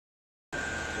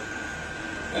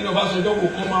And Obasanjo will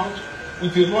come out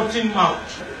with a rotten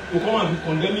mouth, will come and be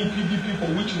condemning PDP for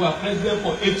which we are president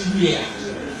for 8 years.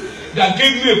 That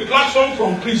gave you a platform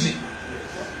from prison.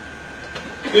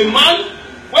 A man,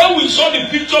 when we saw the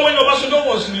picture when Obasanjo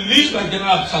was released by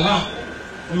General Salam,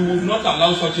 we would not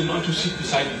allow such a man to sit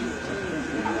beside him.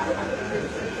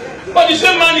 But the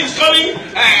same man is coming,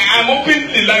 I'm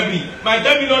opening the library. My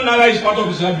 10 million naira is part of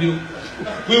his library.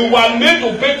 We were made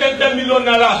to pay 10 million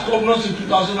naira as governors in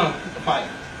 2005.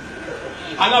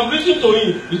 And I've written to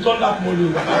him, return that money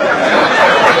over.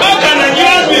 How can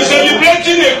Nigerians be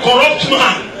celebrating a corrupt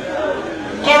man?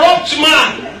 Corrupt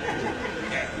man!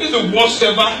 This is the worst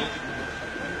ever.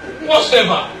 Worst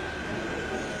ever.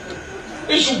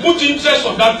 He should put interest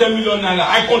on that 10 million naira.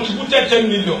 I contributed 10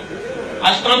 million.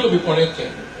 I stand to be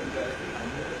corrected.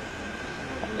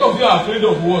 If you are afraid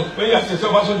of what? When you say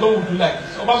Obasanjo will do like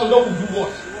this, Obasanjo will do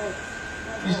what?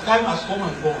 His time has come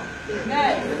and gone.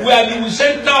 We are the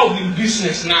center of the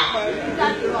business now.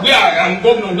 We are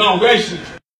governor now. Where is he?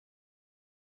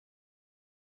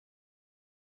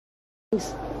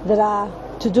 That are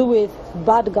to do with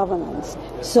bad governance.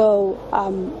 So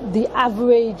the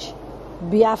average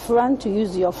Biafran, to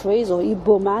use your phrase, or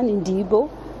Igbo man in the Igbo,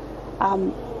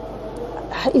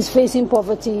 is facing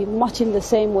poverty much in the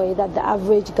same way that the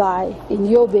average guy in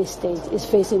Yobe State is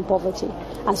facing poverty.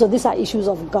 And so these are issues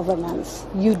of governance.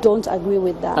 You don't agree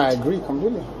with that? I agree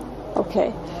completely.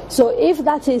 Okay. So if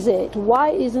that is it,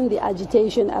 why isn't the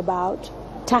agitation about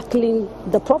tackling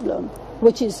the problem,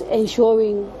 which is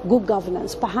ensuring good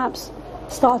governance, perhaps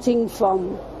starting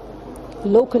from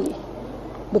locally?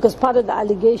 Because part of the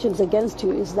allegations against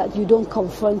you is that you don't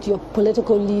confront your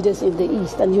political leaders in the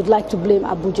East, and you'd like to blame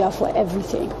Abuja for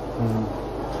everything.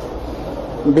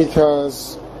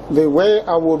 Because the way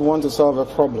I would want to solve a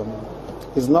problem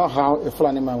is not how a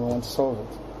Fulani man would want to solve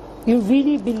it. You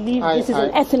really believe this is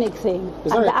an ethnic thing,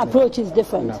 and the approach is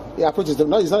different? No, the approach is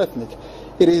different. No, it's not ethnic.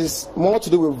 It is more to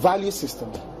do with value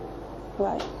system.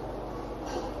 Right.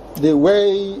 The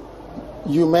way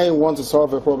you may want to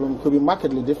solve a problem could be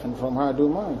markedly different from how I do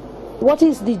mine. What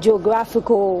is the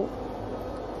geographical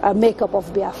makeup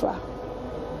of Biafra,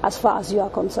 as far as you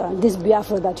are concerned, this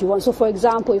Biafra that you want? So for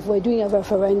example, if we're doing a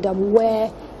referendum,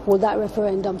 where will that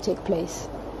referendum take place?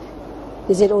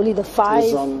 Is it only the 5?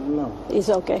 It's on, no. It's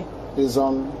okay. It's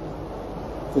on,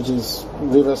 which is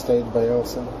River State,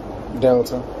 Bayelsa,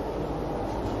 Delta,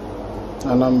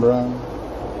 Anambra,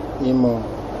 Imo,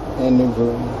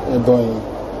 Enugu, Ebonyi,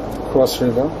 Cross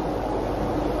River.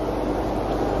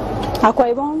 Akwa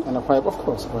Ibom? And Akwa Ibom, of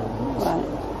course. Yes.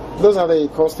 Right. Those are the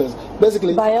coasters.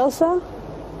 Basically. Bayelsa?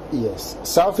 Yes.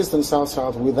 Southeast and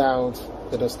South-South without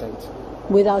Edo State.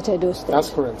 Without Edo State.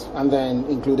 That's correct. And then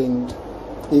including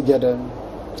Igede,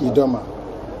 Idoma.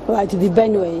 Right, the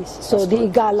Benues. So that's the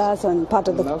correct. Igalas and part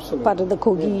of the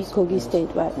Kogi, yes. Kogi yes.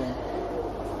 State, right? Yeah.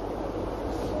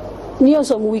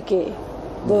 Nyosom Wike,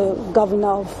 the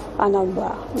governor of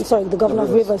Anambra, sorry, the governor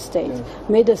of River State,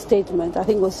 made a statement, I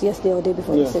think it was yesterday or the day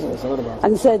before yesterday,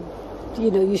 and said,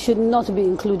 you know, you should not be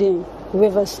including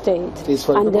River State. It's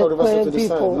for the people of River State to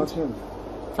decide, not him.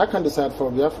 I can't decide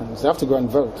for Biafrans. They have to go and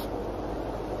vote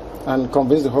and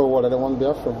convince the whole world that they want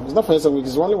Biafra. It's not for instance,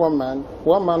 it's only one man,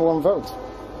 one vote.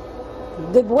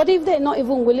 What if they're not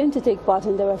even willing to take part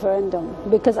in the referendum?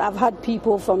 Because I've had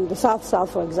people from the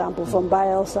South-South, for example, from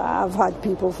Bayelsa. I've had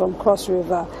people from Cross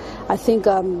River. I think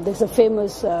there's a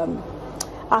famous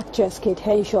actress, Kate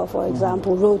Henshaw, for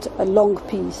example, wrote a long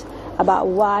piece about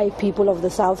why people of the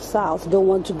South-South don't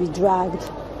want to be dragged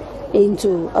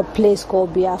into a place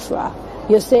called Biafra.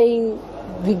 You're saying,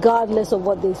 regardless of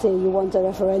what they say, you want a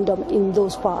referendum in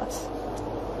those parts?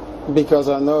 Because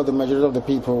I know the majority of the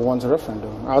people want a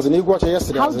referendum. I was in Iguacha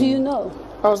yesterday. How do you know?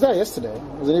 I was there yesterday.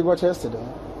 I was in Iguacha yesterday.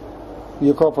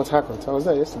 You call Port Harcourt. I was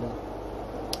there yesterday.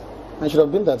 I should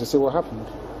have been there to see what happened.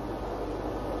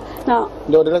 Now,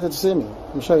 they were delighted to see me.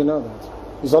 I'm sure you know that.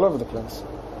 It's all over the place.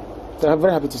 They're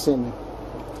very happy to see me.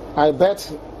 I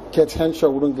bet Kate Henshaw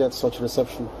wouldn't get such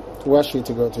reception. Where she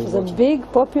to go to? She's a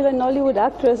big, popular Nollywood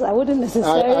actress. I wouldn't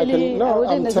necessarily.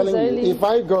 I'm telling you, if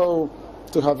I go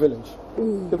to her village,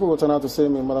 people will turn out to see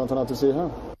me more than turn out to see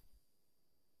her.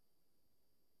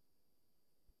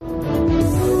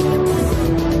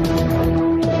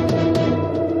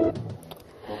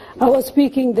 I was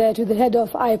speaking there to the head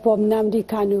of IPOB, Nnamdi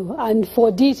Kanu, and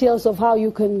for details of how you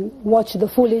can watch the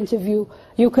full interview,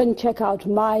 you can check out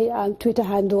my Twitter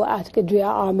handle at Kadria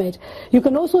Ahmed. You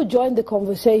can also join the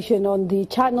conversation on the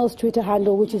channel's Twitter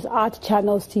handle, which is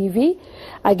 @ChannelsTV.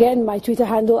 Again, my Twitter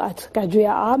handle at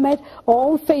Kadria Ahmed,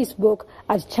 or on Facebook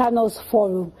at Channels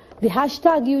Forum. The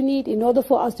hashtag you need in order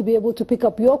for us to be able to pick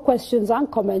up your questions and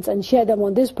comments and share them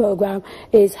on this program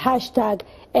is hashtag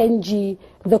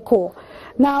NGTheCore.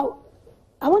 Now,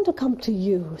 I want to come to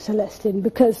you, Celestine,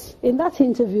 because in that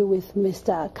interview with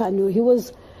Mr. Kanu, he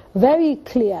was very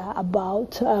clear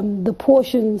about the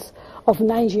portions of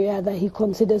Nigeria that he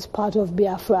considers part of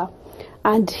Biafra.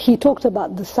 And he talked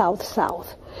about the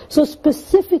South-South. So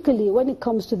specifically, when it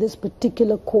comes to this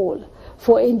particular call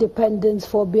for independence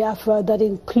for Biafra, that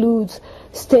includes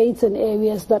states and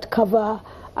areas that cover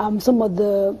some of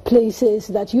the places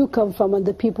that you come from and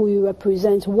the people you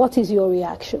represent, what is your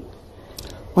reaction?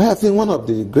 Well, I think one of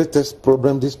the greatest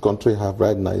problems this country have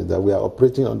right now is that we are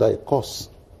operating under a curse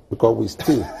because we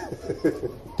steal.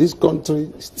 This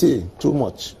country steals too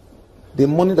much. The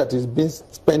money that is being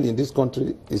spent in this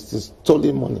country is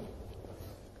stolen money.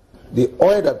 The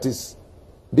oil that is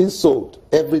being sold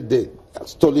every day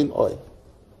is stolen oil.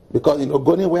 Because in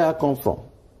Ogoni, where I come from,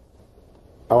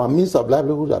 our means of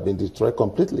livelihood have been destroyed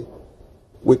completely.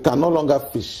 We can no longer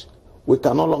fish. We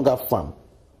can no longer farm.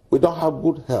 We don't have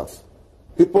good health.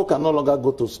 People can no longer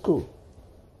go to school.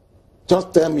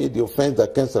 Just tell me the offense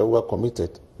that Kensal were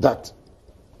committed. That.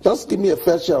 Just give me a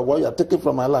fair share of what you are taking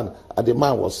from my land. And the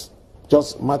man was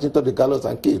just marching to the gallows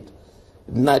and killed.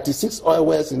 96 oil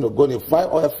wells in Ogoni,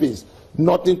 5 oil fields,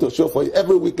 nothing to show for it.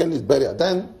 Every weekend is burial.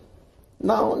 Then,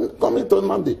 now, coming to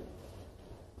Monday,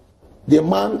 the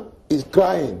man is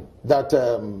crying that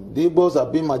the Igbos are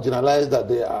being marginalized, that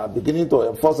they are beginning to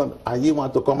enforce them, and he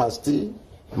want to come and steal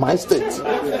my state.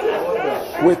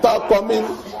 Without coming,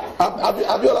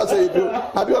 Abiola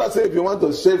say if you want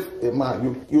to save a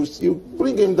man, you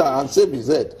bring him down and save his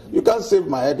head. You can't save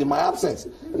my head in my absence.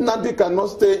 Nandi cannot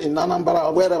stay in Anambra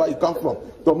or wherever you come from.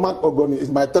 To mark Ogoni is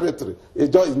my territory.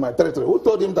 Ijo is my territory. Who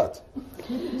told him that?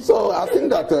 So I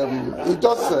think that he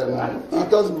just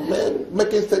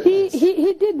making statements.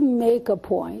 He did make a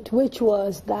point, which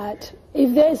was that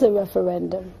if there is a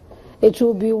referendum, it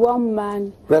will be one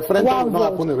man, referendum one will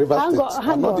not happen in Rivers State.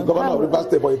 I'm not the governor of Rivers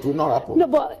State, but it will not happen. No,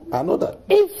 but I know that.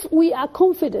 If we are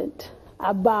confident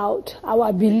about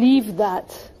our belief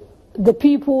that the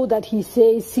people that he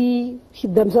says see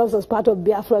themselves as part of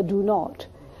Biafra do not,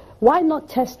 why not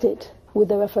test it with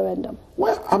the referendum?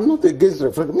 Well, I'm not against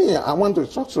referendum. Me, I want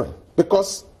restructuring.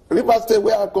 Because Rivers State,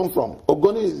 where I come from,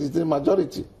 Ogoni is the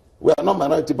majority. We are not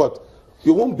minority, but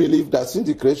you won't believe that since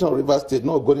the creation of Rivers State,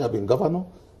 no Ogoni have been governor,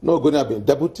 no Ogoni have been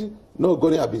deputy, no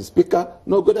Ogoni have been speaker,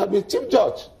 no Ogoni have been chief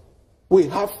judge. We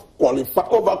have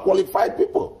overqualified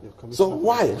people. So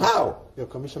why? How? Your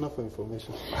commissioner for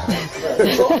information.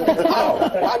 So how?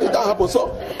 Why did that happen?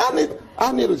 So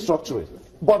I need restructuring.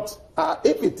 But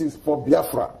if it is for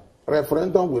Biafra,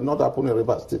 referendum will not happen in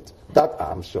Rivers State. That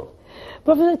I'm sure.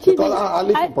 Professor Chidi, because I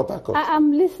live in Port Harcourt.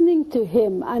 I'm listening to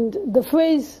him, and the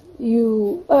phrase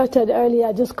you uttered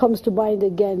earlier just comes to mind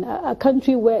again. A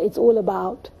country where it's all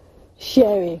about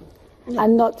sharing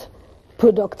and not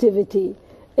productivity.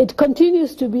 It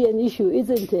continues to be an issue,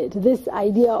 isn't it? This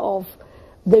idea of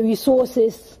the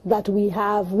resources that we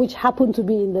have, which happen to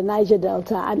be in the Niger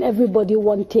Delta, and everybody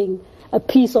wanting a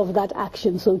piece of that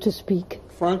action, so to speak.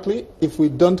 Frankly, if we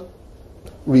don't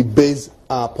rebase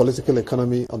our political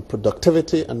economy on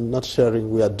productivity and not sharing,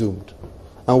 we are doomed.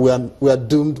 And we are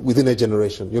doomed within a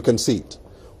generation. You can see it.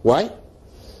 Why?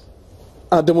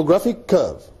 Our demographic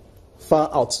curve far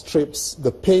outstrips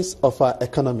the pace of our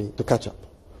economy to catch up.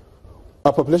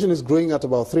 Our population is growing at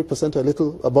about 3%, a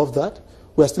little above that.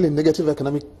 We are still in negative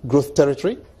economic growth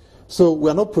territory. So we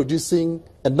are not producing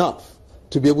enough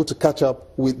to be able to catch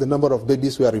up with the number of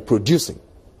babies we are reproducing.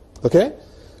 Okay?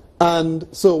 And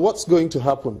so what's going to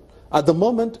happen? At the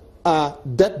moment, our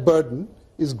debt burden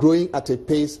is growing at a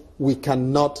pace we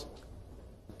cannot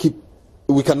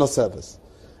service.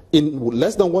 In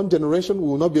less than one generation, we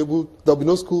will not be able, there will be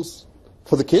no schools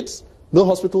for the kids, no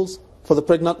hospitals for the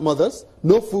pregnant mothers,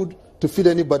 no food to feed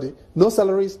anybody, no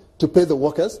salaries to pay the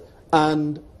workers,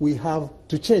 and we have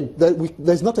to change.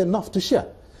 There's not enough to share.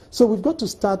 So we've got to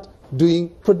start doing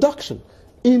production.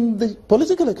 In the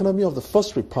political economy of the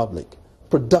First Republic,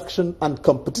 production and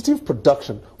competitive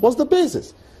production was the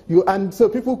basis. And so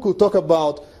people could talk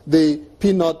about the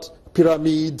peanut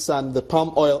pyramids and the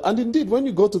palm oil. And indeed, when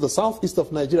you go to the southeast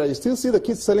of Nigeria, you still see the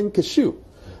kids selling cashew.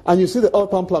 And you see the oil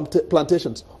palm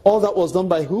plantations. All that was done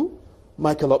by who?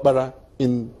 Michael Okpara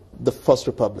in the First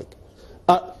Republic.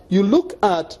 You look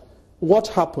at what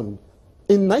happened.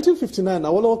 In 1959,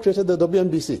 Awolowo created the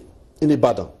WNBC in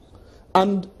Ibadan.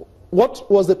 And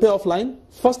what was the payoff line?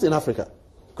 First in Africa.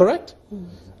 Correct? Mm.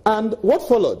 And what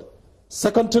followed?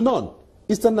 Second to none.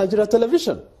 Eastern Nigeria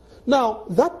Television. Now,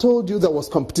 that told you there was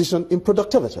competition in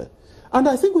productivity. And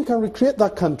I think we can recreate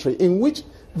that country in which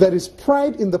there is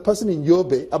pride in the person in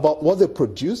Yobe about what they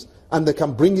produce, and they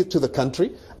can bring it to the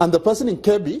country. And the person in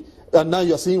Kebbi, and now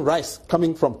you're seeing rice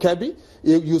coming from Kebbi,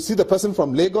 you see the person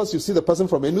from Lagos, you see the person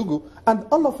from Enugu, and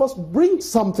all of us bring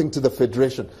something to the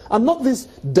federation, and not this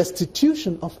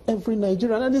destitution of every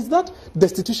Nigerian. And it's that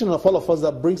destitution of all of us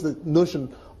that brings the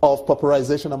notion of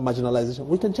pauperization and marginalization.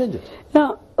 We can change it.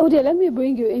 Now, Odia, let me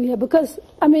bring you in here, because,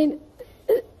 I mean,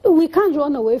 we can't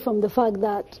run away from the fact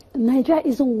that Nigeria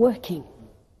isn't working.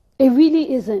 It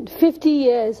really isn't. 50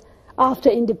 years after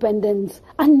independence,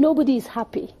 and nobody is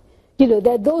happy. You know,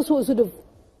 there are those who are sort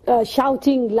of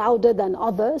shouting louder than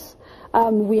others.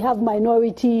 We have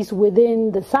minorities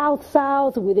within the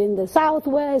South-South, within the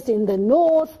Southwest, in the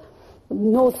North.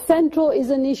 North Central is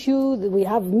an issue. We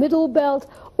have Middle Belt,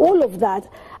 all of that.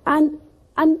 And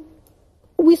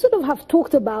we sort of have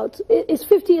talked about, it's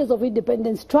 50 years of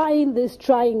independence, trying this,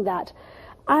 trying that.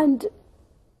 And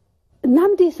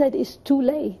Nnamdi said it's too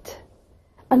late.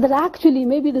 And that actually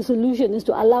maybe the solution is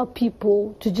to allow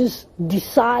people to just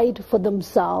decide for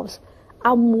themselves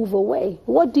and move away.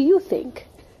 What do you think,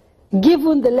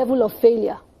 given the level of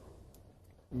failure?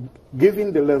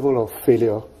 Given the level of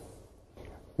failure,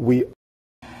 we...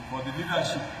 For the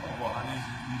leadership of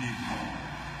Ohanese League,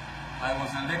 I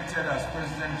was elected as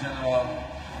President General of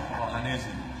Ohanese,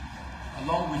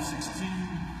 along with 16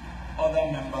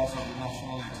 other members of the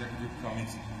National Executive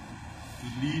Committee, to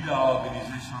lead our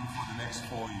organization for the next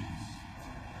 4 years.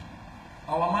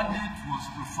 Our mandate was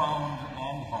profound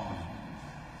and humbling.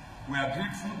 We are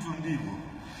grateful to Ndibo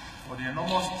for the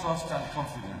enormous trust and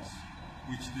confidence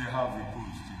which they have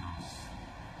reposed in us.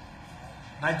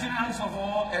 Nigerians of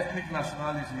all ethnic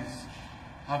nationalities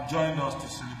have joined us to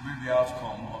celebrate the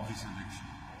outcome of this election.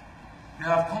 They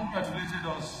have congratulated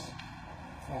us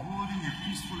for holding a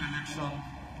peaceful election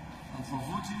and for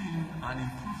voting in an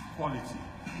improved quality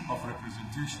of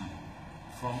representation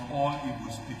from all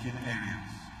Igbo-speaking areas.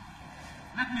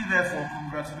 Let me therefore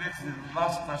congratulate the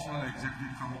last National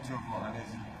Executive Committee of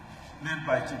Ohanese, led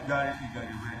by Chief Gary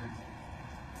Igariwe,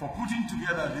 for putting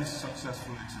together this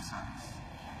successful exercise.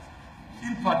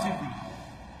 In particular,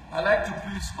 I'd like to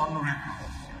place on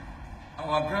record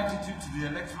our gratitude to the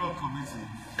Electoral Committee,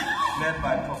 led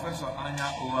by Professor Anya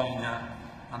Oanya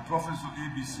and Professor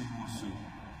ABC Musu,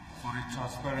 for a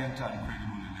transparent and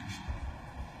credible election.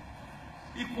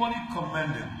 Equally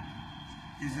commendable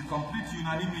is the complete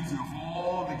unanimity of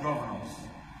all the governors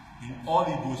in all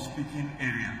Igbo-speaking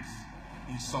areas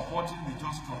in supporting the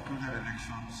just concluded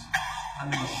elections and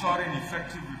ensuring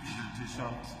effective representation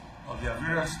of their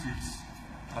various states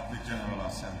at the General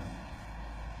Assembly.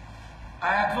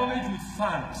 I acknowledge with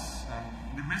thanks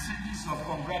the messages of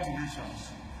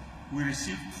congratulations we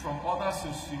received from other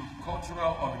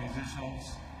socio-cultural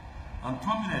organizations and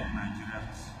prominent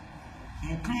Nigerians,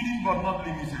 including but not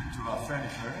limited to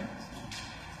Afenifere,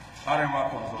 Arewa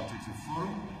Consultative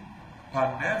Forum,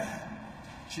 PANDEF,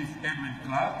 Chief Edwin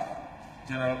Clark,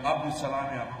 General Abdul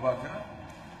Salami Abubakar,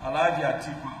 Alhaji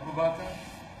Atiku Abubakar,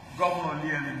 Governor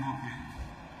Lieli Moke,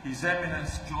 His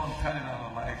Eminence John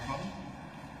Cardinal Amaekon,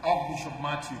 Archbishop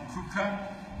Matthew Kuka,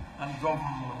 and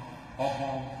Governor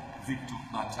Obon Victor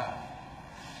Atta.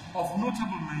 Of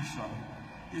notable mention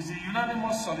is the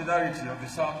unanimous solidarity of the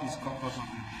Southeast Caucus of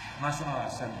the National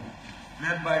Assembly,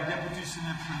 led by Deputy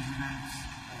Senate President,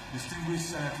 distinguished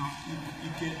Senator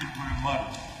Ike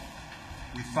Ekweremadu.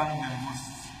 We thank them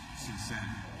most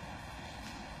sincerely.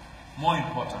 More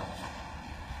important,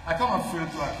 I cannot fail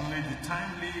to acknowledge the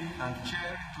timely and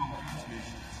cheering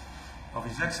congratulations of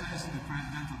His Excellency the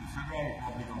President of the Federal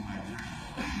Republic of Nigeria,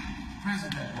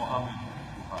 President Muhammad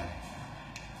Buhari.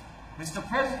 Mr.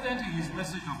 President, in his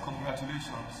message of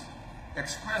congratulations,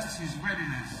 expressed his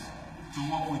readiness to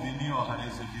work with the new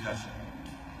Ohanese leadership.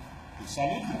 We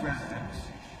salute the President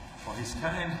for his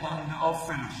kind hand of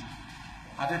fellowship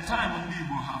at a time when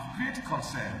Igbo have great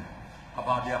concern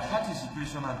about their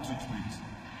participation and treatment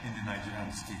in the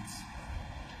Nigerian states.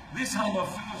 This hand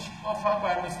of fellowship offered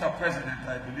by Mr. President,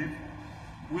 I believe,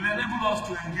 will enable us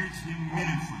to engage him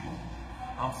meaningfully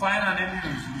and find an early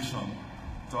resolution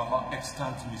to our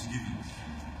extant misgivings.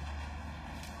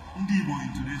 Igbo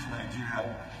in today's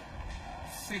Nigeria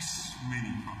face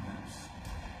many problems.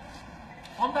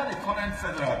 Under the current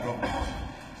federal government,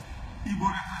 Igbo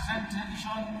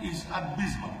representation is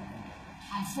abysmal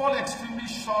and fall extremely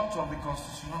short of the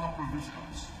constitutional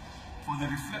provisions for the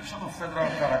reflection of federal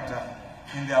character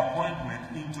in the appointment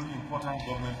into important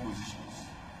government positions.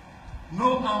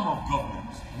 No arm of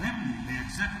government, namely the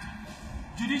executive,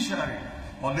 judiciary,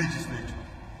 or legislature,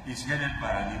 is headed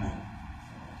by an Igbo.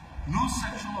 No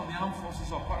section of the armed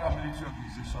forces or paramilitary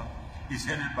organization is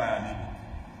headed by an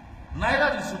Igbo.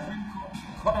 Neither the Supreme Court,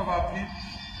 Court of Appeal,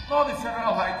 nor the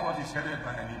Federal High Court is headed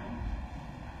by an Igbo.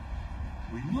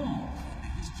 We know the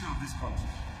history of this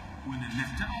country when a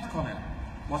lieutenant colonel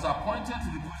was appointed to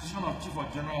the position of Chief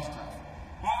of General Staff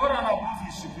over and above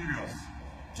his superiors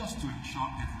just to ensure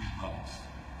ethnic balance.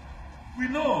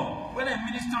 We know when a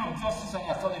Minister of Justice and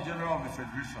Attorney General of the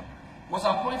Federation was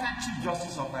appointed Chief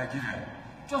Justice of Nigeria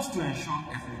just to ensure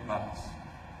ethnic balance.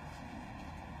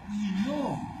 We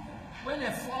know when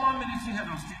a former military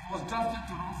head of state was drafted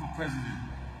to run for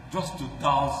president just to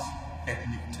douse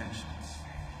ethnic tensions.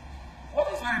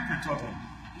 What is very perturbing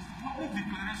is the public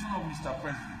declaration of Mr.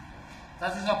 President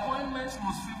that his appointments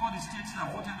must favor the states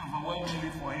that voted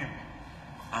overwhelmingly for him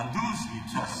and those he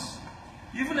trusts,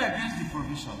 even against the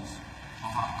provisions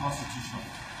of our Constitution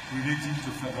relating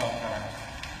to federal character.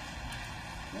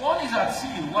 One is at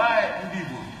sea why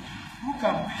Ndibo, who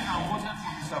campaigned and voted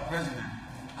for Mr. President,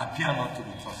 appear not to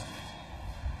be trusted.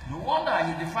 No wonder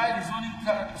he defied the zoning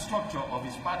structure of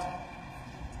his party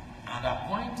and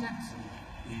appointed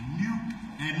a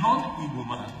non-Igbo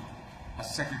man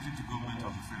as Secretary to Government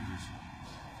of the Federation.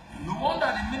 No wonder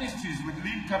the ministries with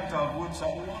lean capital votes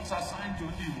are the ones assigned to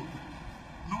Igbo.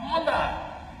 No wonder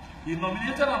he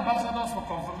nominated ambassadors for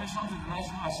confirmation to the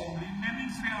National Assembly,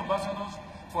 naming 3 ambassadors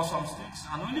for some states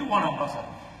and only 1 ambassador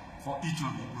for each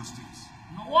of the Igbo states.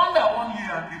 No wonder 1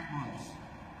 year and 8 months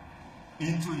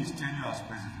into his tenure as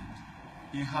president,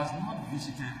 he has not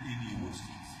visited any Igbo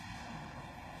states.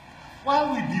 While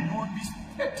we bemoan this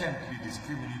patently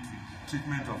discriminatory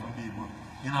treatment of Igbo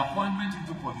in appointment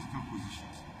into political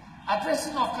positions,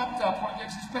 addressing of capital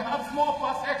projects is perhaps more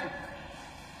pathetic.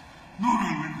 No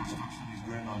railway construction is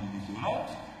going on in Igbo land.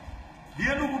 The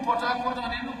Enugu-Port Harcourt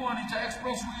and Enugu-Onitsha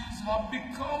expressways have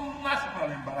become national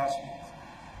embarrassment.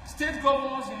 State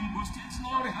governors in Igbo states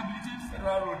now rehabilitate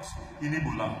federal roads in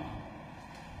Igbo land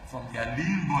from their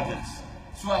lean budgets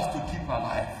so as to keep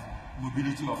alive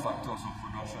mobility of factors of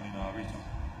production in our region.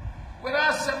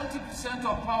 Whereas 70%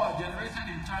 of power generated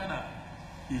in China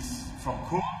is from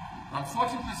coal, and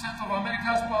 40% of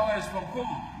America's power is from coal,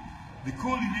 the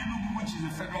coal in Enugu, which is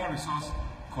a federal resource,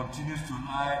 continues to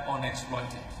lie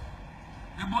unexploited.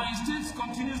 The Ebonyi State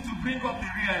continues to bring up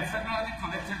the rear in federally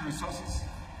collected resources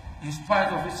in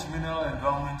spite of its mineral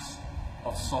endowments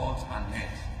of salt and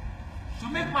lead. To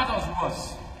make matters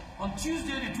worse, on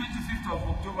Tuesday, the 25th of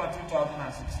October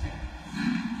 2016,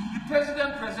 the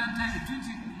President presented a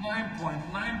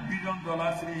 $29.9 billion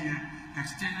 3-year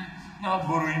external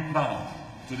borrowing plan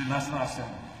to the National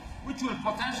Assembly, which will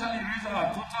potentially raise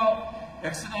our total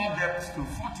external debt to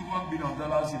 $41 billion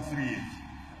in 3 years,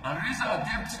 and raise our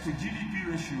debt to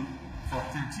GDP ratio from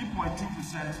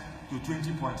 13.2% to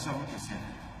 20.7%,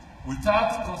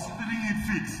 without considering it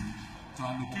fit to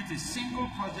allocate a single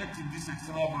project in this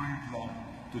external borrowing plan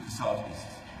to the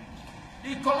Southeast.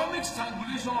 The economic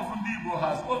strangulation of Ndibo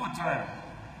has, over time,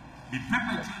 been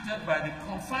perpetuated by the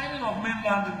confining of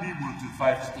mainland Ndibo to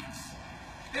 5 states.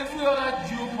 Every other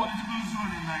geopolitical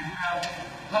zone in Nigeria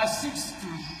has 6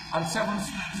 and 7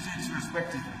 states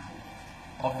respectively.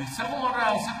 Of the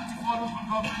 774 local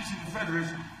governments in the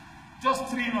Federation,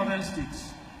 just 3 northern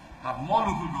states have more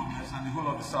local governments than the whole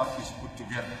of the Southeast put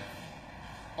together.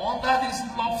 Under this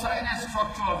lopsided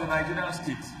structure of the Nigerian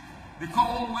states, the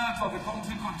commonwealth of the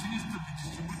country continues to be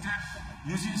distributed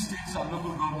using states and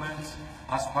local governments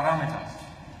as parameters,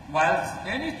 whilst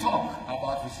any talk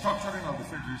about restructuring of the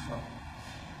Federation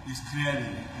is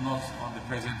clearly not on the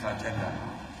present agenda.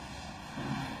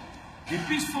 The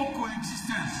peaceful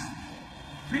coexistence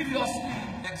previously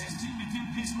existing between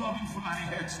peace-loving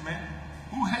Fulani herdsmen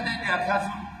who headed their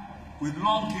cattle with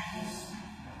long canes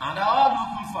and our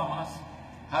local farmers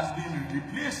has been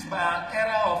replaced by an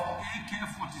era of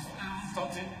AK-47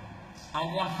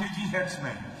 and rampaging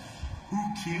herdsmen who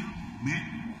kill,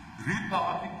 maim, rape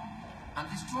our people, and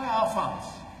destroy our farms.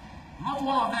 Not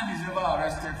one of them is ever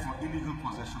arrested for illegal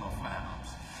possession of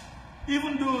firearms.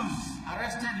 Even those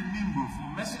arrested in Nimbo for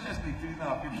mercilessly killing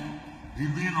our people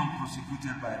remain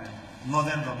unprosecuted by the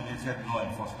northern-dominated law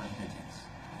enforcement agents.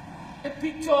 A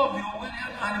picture of the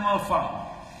Orwellian animal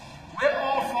farm, where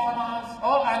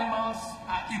all animals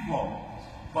are equal,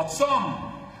 but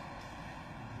some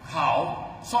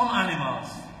animals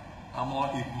are more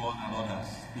equal than others,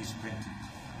 is printed.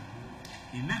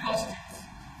 In Lagos State,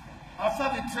 after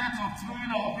the threat of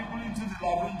throwing our people into the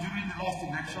lagoon during the last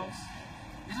elections,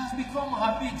 it has become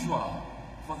habitual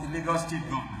for the Lagos State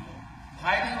government,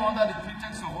 hiding under the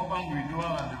pretext of urban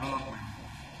renewal and development,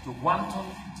 to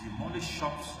wantonly demolish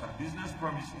shops and business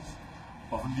premises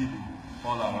of Ndibo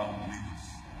all around Lagos.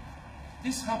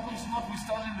 This happens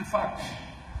notwithstanding the fact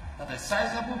that a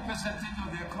sizable percentage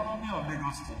of the economy of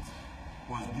Lagos State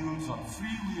was built on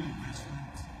free will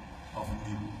investment of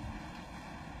Ndibo.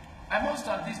 I must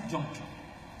at this juncture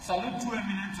salute two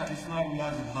eminent traditional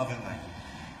rulers in northern Nigeria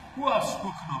who have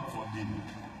spoken up for Ndibo.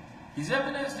 His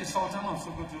Eminence the Sultan of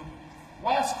Sokoto,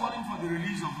 whilst calling for the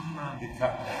release of Nnamdi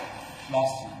Kanu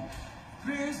last year,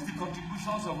 praised the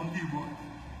contributions of Ndibo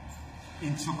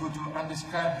in Sokoto and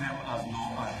described them as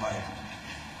law and Bible.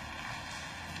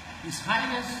 His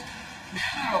Highness the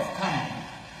Emir of Kano,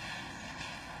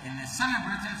 in a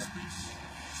celebrated speech,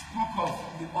 spoke of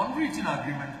the unwritten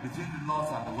agreement between the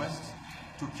North and the West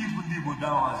to keep Ndibo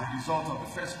down as a result of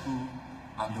the first coup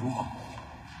and the war,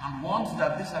 and warned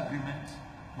that this agreement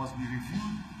must be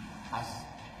reviewed as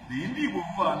the Ndibo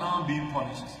who are now being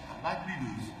punished are likely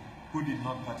those who did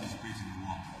not participate in the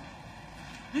war.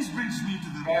 This brings me to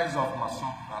the rise of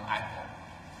MASOP and IPOB.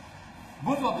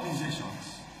 Both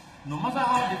organizations, no matter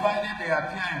how divided they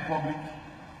appear in public,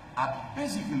 are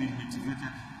basically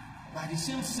motivated by the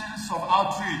same sense of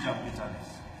outrage and bitterness.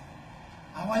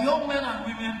 Our young men and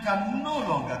women can no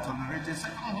longer tolerate a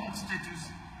second-hand status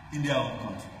in their own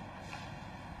country.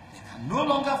 They can no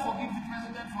longer forgive the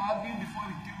president for arguing before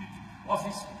he came into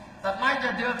office that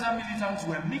Niger Delta militants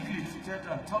were meekly treated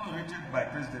and tolerated by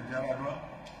President Biafra,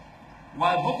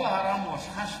 while Boko Haram was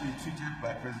harshly treated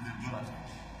by President Jonathan,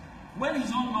 when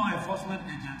his own law enforcement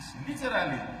agents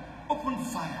literally opened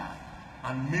fire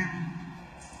and maimed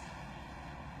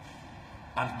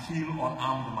and killed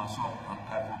unarmed MASOP and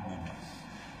IPOB members.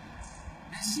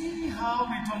 They see how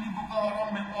returning Boko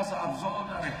Haram members are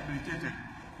absorbed and rehabilitated,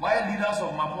 while leaders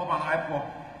of MAPOB and IPOB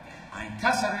are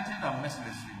incarcerated and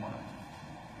mercilessly murdered.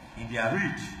 In their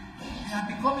rage, they are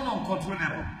becoming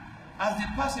uncontrollable as they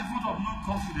pass a vote of no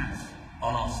confidence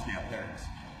on us, their parents,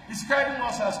 describing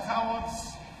us as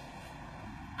cowards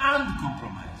and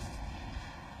compromised.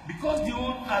 Because the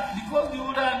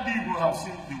older Ndibo have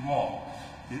seen the war,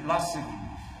 the last civil war,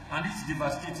 and its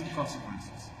devastating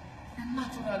consequences, they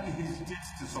naturally hesitate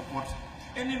to support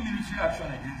any military action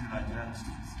against the Nigerian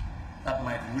state that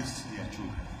might waste their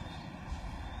children.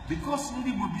 Because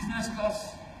Ndibo business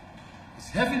class is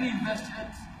heavily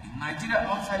invested in Nigeria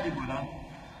outside Ibadan,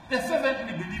 they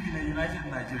fervently believe in a united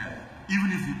Nigeria, even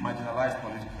if it marginalized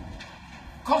politically.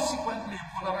 Consequently,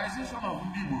 polarization of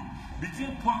Ndibo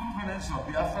between proponents of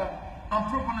Biafra and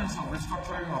proponents of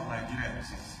restructuring of Nigeria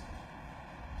exists.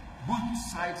 Both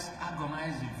sides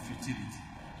agonize in futility,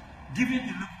 giving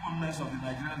the lukewarmness of the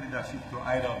Nigerian leadership to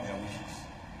either of their wishes.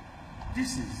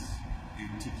 This is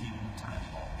a ticking time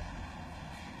bomb.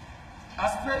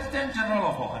 As President General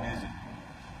of Ohanese,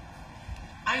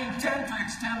 I intend to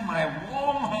extend my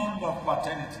warm hand of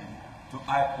paternity to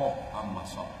IPOB and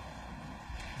MASOP.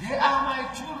 They are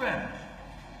my children.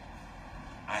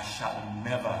 I shall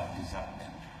never desert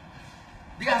them.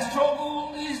 Their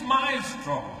struggle is my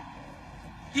struggle,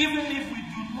 even if we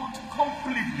do not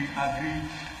completely agree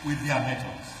with their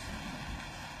methods.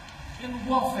 In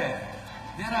warfare,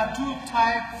 there are two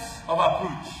types of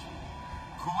approach: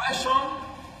 coercion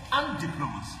and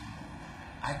diplomacy.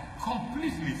 I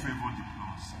completely favor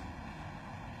diplomacy.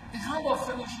 The hand of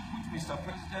fellowship which Mr.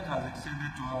 President has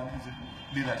extended to our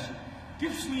leadership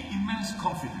gives me immense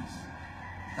confidence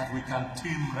that we can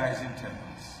tame rising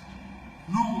tempers.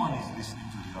 No one is listening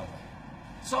to the other.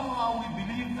 Somehow we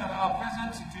believe that our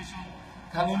present situation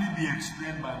can only be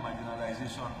explained by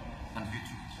marginalization and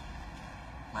hatred.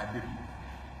 My people,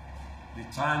 the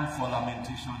time for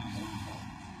lamentation is over.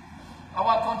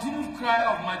 Our continued cry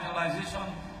of marginalization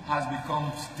has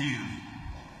become still.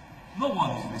 No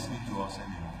one is listening to us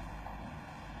anymore.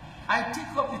 I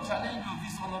take up the challenge of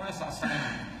this onerous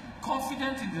assignment,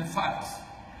 confident in the fact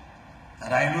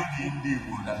that I know the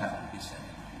Ndibo that I will be sending.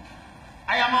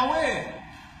 I am aware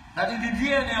that in the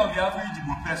DNA of the average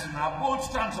Igbo person are both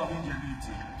strands of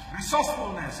ingenuity,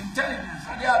 resourcefulness, intelligence,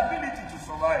 and the ability to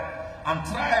survive and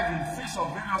thrive in the face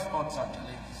of various odds and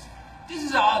challenges. This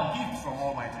is our gift from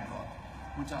Almighty God,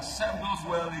 which has served us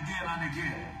well again and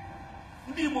again.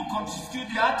 Ndibo constitute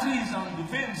the arteries and the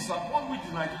veins upon which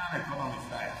the Nigerian economy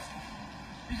thrives.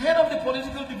 The head of the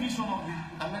political division of the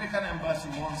American embassy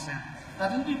once said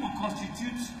that Ndibo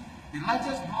constitutes the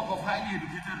largest block of highly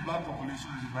educated black population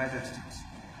in the United States,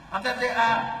 and that they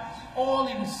are all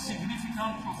in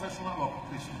significant professional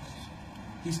occupations.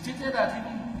 He stated that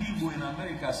even Ndibo in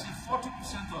America see 40%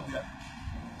 of their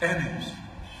earnings.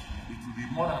 It will be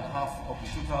more than half of the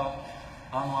total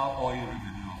annual oil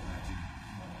revenue of Nigeria.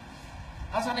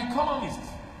 As an economist,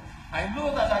 I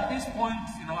know that at this point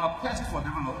in our quest for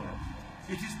development,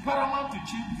 it is paramount to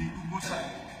change the Igbo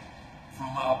side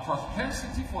from our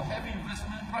propensity for heavy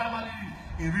investment primarily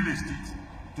in real estate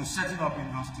to setting up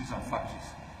industries and factories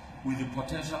with the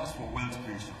potentials for wealth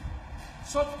creation.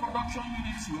 Such production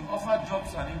units will offer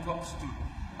jobs and incomes to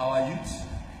our youth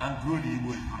and grow the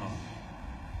Igbo economy.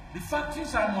 The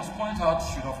factories I must point out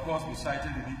should of course be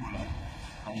cited in Igbo land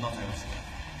and not elsewhere.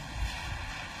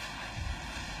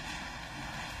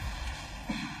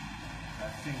 I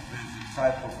think there's a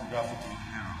typographical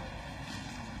error.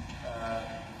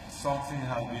 Something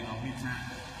has been omitted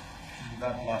in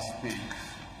that last page.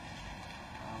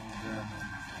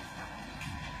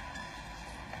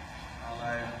 And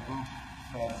I hope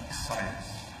that science,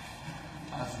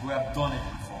 as we have done it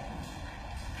before.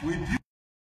 We built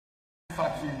a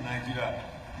factory in Nigeria,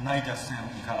 Niger Sem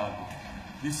in Calago.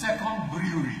 The second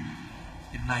brewery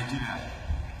in Nigeria,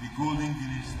 the Golden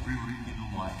Guinness Brewery in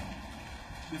Umuahia.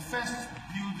 The first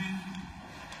building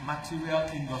material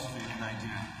industry in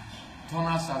Nigeria,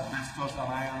 Tunners, asbestos,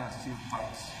 and iron and steel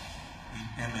parts in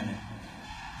MNA.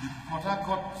 The Port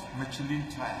Harcourt Michelin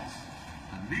tires,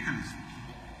 and legally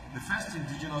the first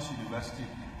indigenous university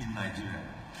in Nigeria,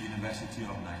 the University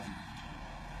of Nigeria.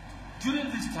 During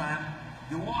this time,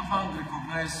 the World Bank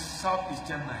recognized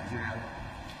southeastern Nigeria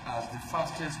as the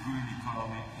fastest growing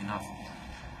economy in Africa.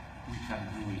 We can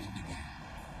do it again.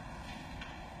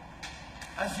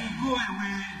 As you go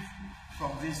away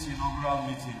from this inaugural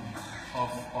meeting of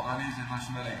Ohanese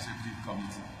National Executive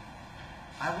Committee,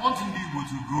 I want Igbo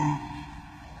to go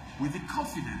with the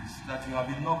confidence that you have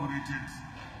inaugurated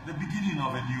the beginning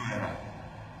of a new era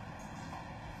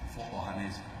for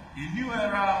Ohanese. A new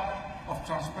era of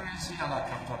transparency and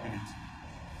accountability.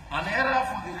 An era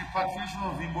for the repatriation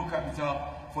of Igbo capital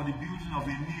for the building of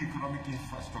a new economic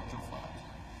infrastructure for us.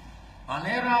 An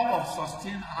era of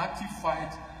sustained and active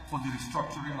fight for the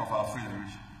restructuring of our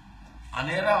federation. An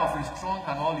era of a strong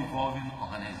and all-evolving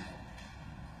Ohanese.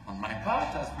 On my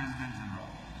part as President General,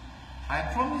 I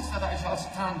promise that I shall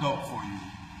stand up for you.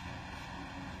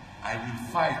 I will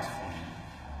fight for you.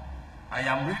 I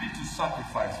am ready to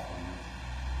sacrifice for you,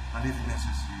 and if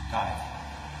necessary, die.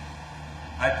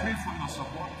 I pray for your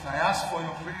support. I ask for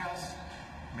your prayers.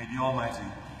 May the Almighty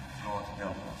God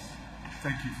help us.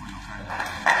 Thank you for your kind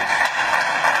attention.